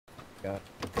God.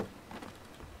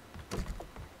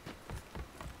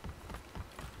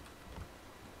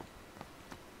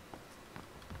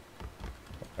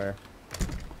 Where?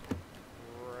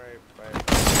 Right by.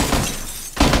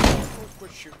 Oh,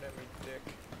 quit shooting at me, dick.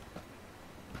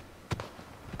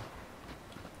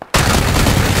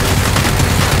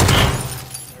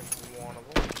 There's one of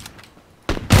them.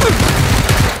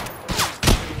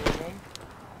 Two of them.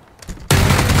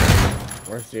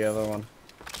 Where's the other one?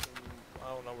 I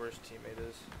don't know where his teammate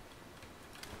is.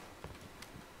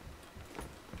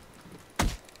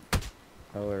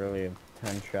 I literally have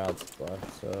 10 shots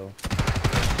left, so...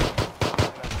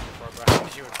 Not too far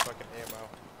behind you with fucking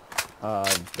ammo.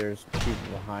 There's people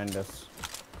behind us.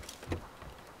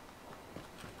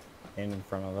 And in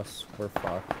front of us. We're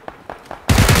fucked.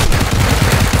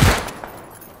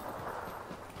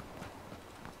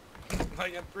 I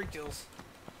got 3 kills.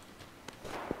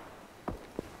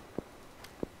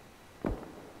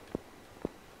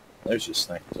 There's just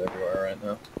snipers everywhere right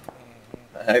now.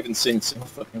 I haven't seen a single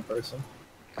fucking person.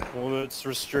 Well, it's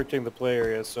restricting the play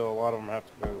area, so a lot of them have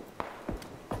to move.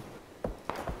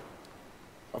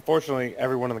 Unfortunately,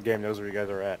 everyone in the game knows where you guys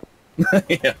are at.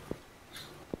 Yeah.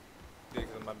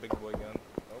 Because of my big boy gun.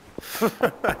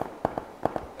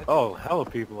 Oh, hella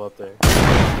people up there.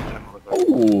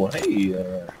 Oh, hey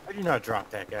there. How do you not drop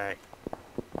that guy?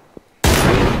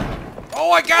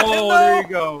 Oh, I got him! Oh, though! there you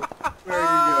go. There you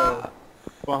go.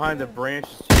 Behind the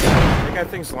branches. That guy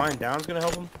thinks lying down is gonna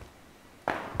help him.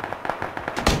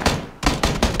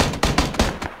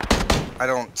 I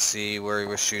don't see where he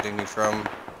was shooting me from.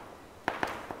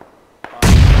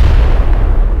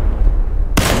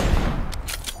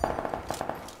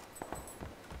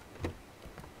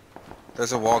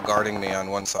 There's a wall guarding me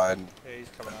on one side. Yeah, he's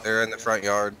coming out. They're in the front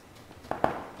yard.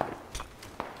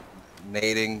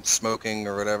 Nading, smoking,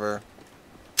 or whatever.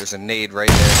 There's a nade right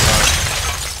there in front.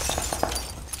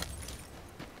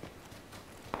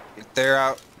 They're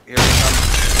out. Here they come.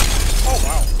 Oh,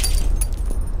 wow.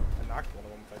 I knocked one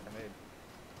of them with a grenade.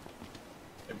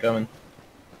 They're coming.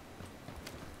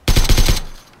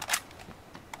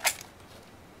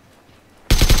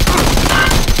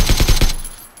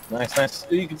 Nice, nice.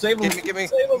 You can save him. Give me.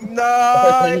 Save him.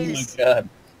 Nice! Oh my god.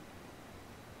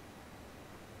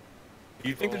 Do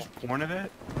you think there's porn in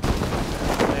it?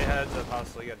 They had to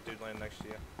possibly got a dude laying next to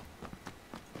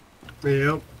you.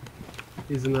 Yep.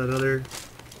 He's in that other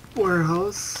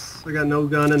warehouse. I got no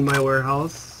gun in my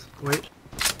warehouse. Wait.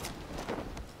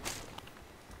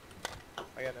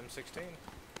 I got M16.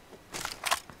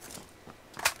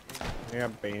 I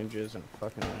got bandages and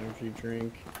fucking energy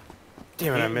drink.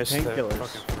 Damn it, I And missed that painkillers.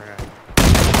 fucking frag.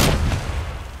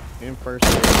 And first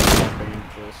aid and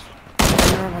bandages.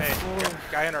 Hey,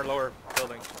 guy in our lower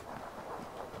building.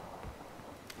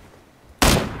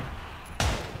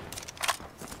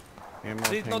 And more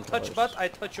Please don't touch painkillers. butt, I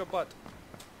touch your butt.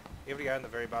 You have a guy on the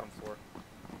very bottom floor.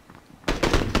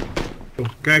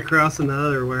 Guy crossing the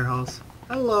other warehouse.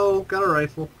 Hello, got a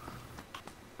rifle.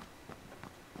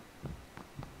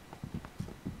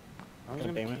 I was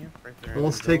gonna Damn it. camp right there. Well,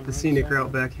 let's take the scenic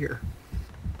route back here.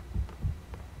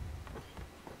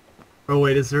 Oh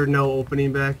wait, is there no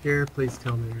opening back here? Please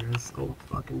tell me there is. Oh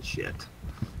fucking shit.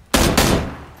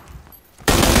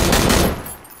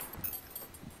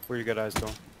 Where you got eyes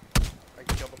going? I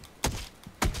can kill them.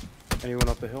 Anyone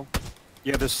up the hill?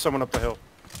 Yeah, there's someone up the hill.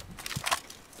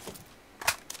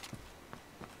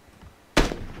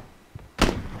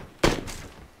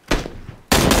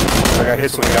 I got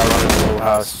hit, so we got running to the little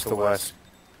house to the west.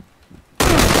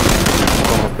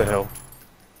 Going up the hill.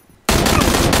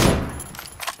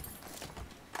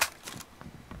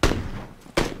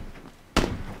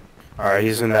 Alright,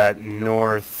 he's in that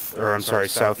north, or I'm sorry,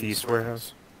 southeast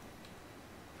warehouse.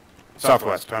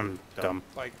 Southwest, I'm dumb.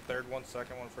 Like third one,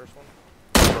 second one, first one.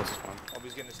 Closest one. Hope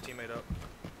he's getting his teammate up.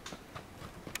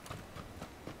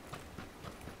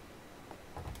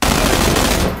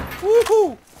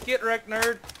 Woohoo! Get wrecked,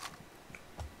 nerd!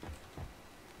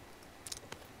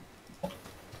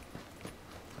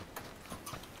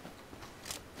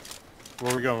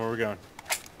 Where we going, where we going?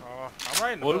 I'm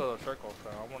right in the middle of the circle, so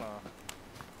I wanna...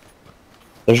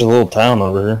 There's a little town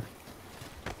over here.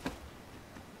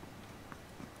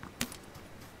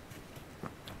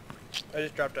 I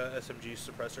just dropped a SMG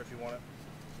suppressor if you want it.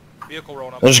 Vehicle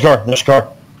rolling up. There's a car. There's a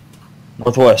car.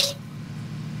 Northwest.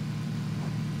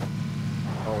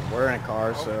 Oh, we're in a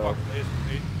car, Oh, so... fuck,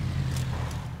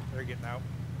 they're getting out.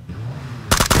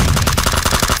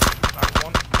 Knocked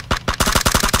one.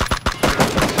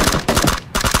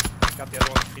 Got the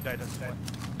other one. He died instead.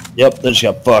 Yep, they just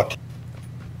got fucked.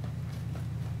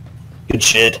 Good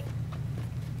shit.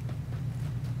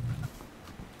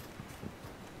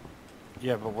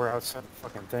 Yeah, but we're outside the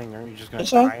fucking thing. Aren't you just gonna Yes,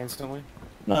 sir. die instantly?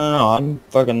 No, I'm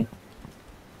fucking...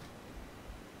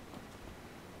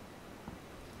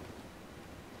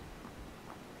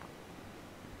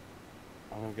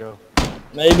 I'm gonna go.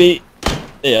 Maybe.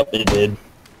 Yep, it did.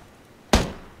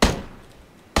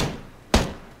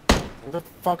 Where the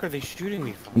fuck are they shooting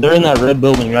me from? They're in that red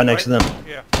building right next to them.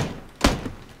 Yeah.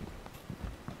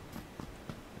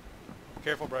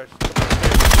 Careful, Bryce.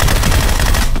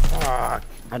 Fuck.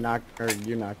 I knocked, or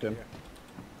you knocked him.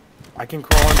 I can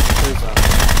crawl into the prison.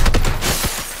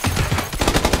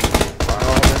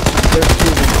 There's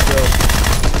two still.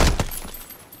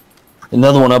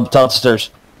 Another one up top the stairs.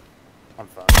 I'm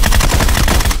fine.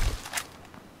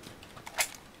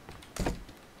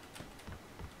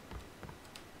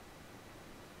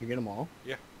 You get them all?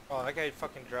 Yeah. Oh, that guy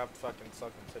fucking dropped fucking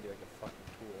Sunken City like a fucking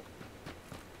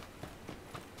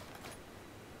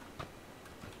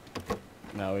fool.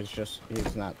 No,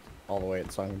 he's not all the way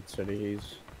at Sunken City.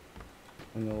 He's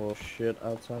in the little shit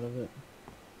outside of it.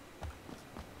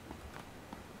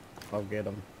 I'll get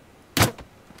him.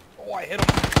 Oh, I hit him.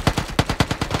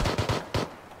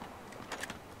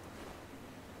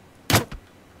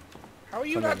 How are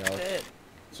you Somebody not else. dead?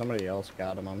 Somebody else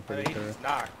got him, I'm I pretty mean, sure. he's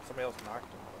knocked. Somebody else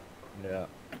knocked him. Yeah.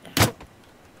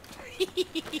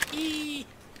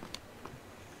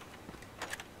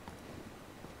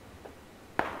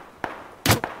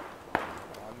 Oh,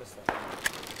 I missed that.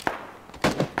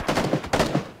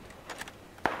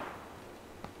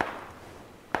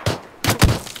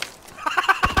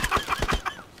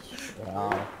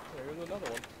 Wow. There's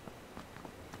another one.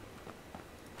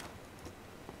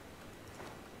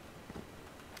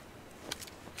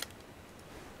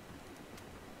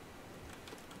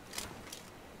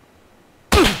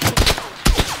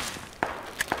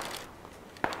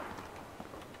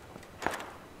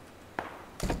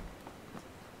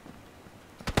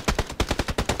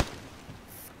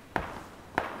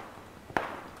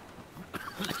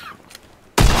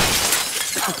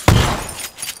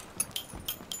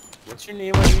 What's your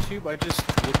name on YouTube? I just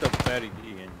looked up Fatty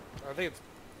D and... I think it's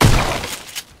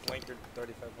Blinker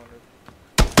 3500.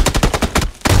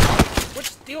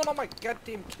 What's stealing all my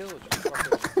goddamn kills? You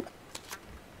fuckers?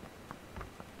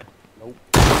 Nope.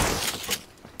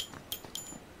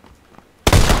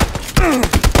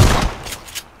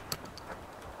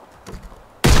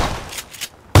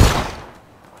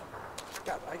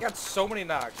 God, I got so many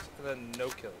knocks and then no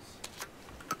kills.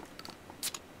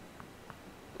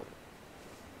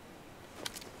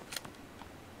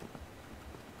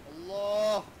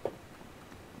 Allah!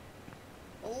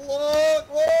 Allah!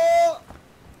 Allah!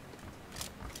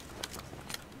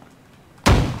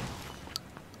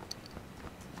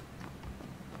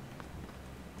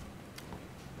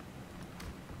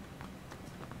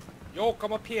 Yo,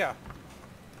 come up here.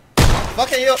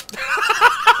 Fucking you!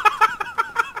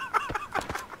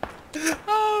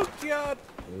 Oh god,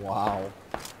 Wow.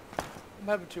 I'm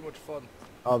having too much fun.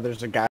 Oh, there's a guy